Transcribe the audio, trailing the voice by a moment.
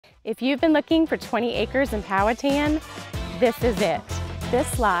If you've been looking for 20 acres in Powhatan, this is it.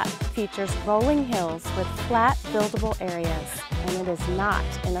 This lot features rolling hills with flat buildable areas, and it is not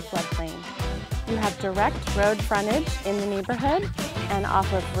in a floodplain. You have direct road frontage in the neighborhood and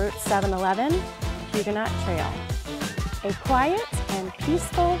off of Route 711, Huguenot Trail. A quiet and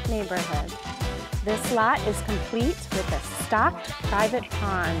peaceful neighborhood. This lot is complete with a stocked private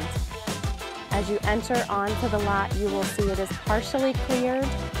pond. As you enter onto the lot, you will see it is partially cleared,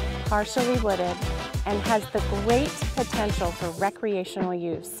 partially wooded, and has the great potential for recreational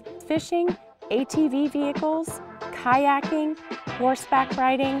use. Fishing, ATV vehicles, kayaking, horseback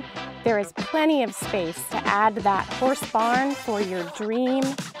riding. There is plenty of space to add that horse barn for your dream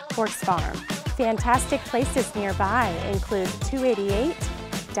horse farm. Fantastic places nearby include 288,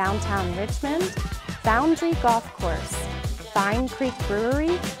 downtown Richmond, Boundary Golf Course, Vine Creek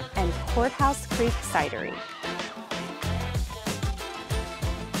Brewery, and Courthouse Creek Cidery.